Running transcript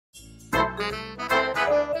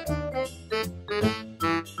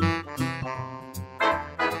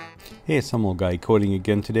Hey, it's some old guy coding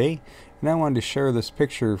again today, and I wanted to share this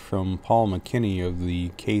picture from Paul McKinney of the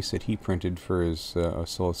case that he printed for his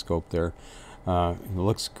oscilloscope there. It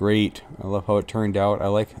looks great. I love how it turned out. I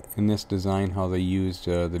like in this design how they used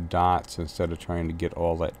the dots instead of trying to get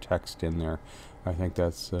all that text in there. I think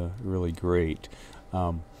that's really great.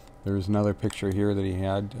 There's another picture here that he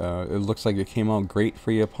had. It looks like it came out great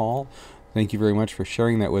for you, Paul. Thank you very much for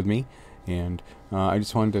sharing that with me. And I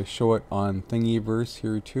just wanted to show it on Thingiverse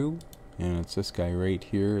here too. And it's this guy right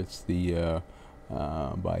here. It's the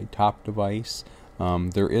by Top Device.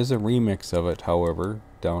 There is a remix of it, however,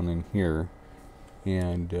 down in here.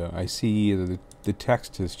 And I see the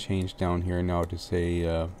text has changed down here now to say,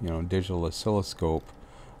 you know, digital oscilloscope.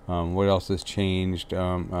 What else has changed?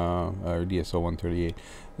 Or DSO138.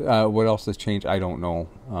 What else has changed? I don't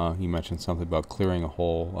know. He mentioned something about clearing a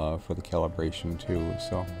hole for the calibration too.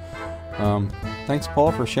 So, thanks,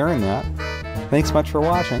 Paul, for sharing that. Thanks much for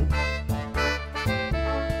watching.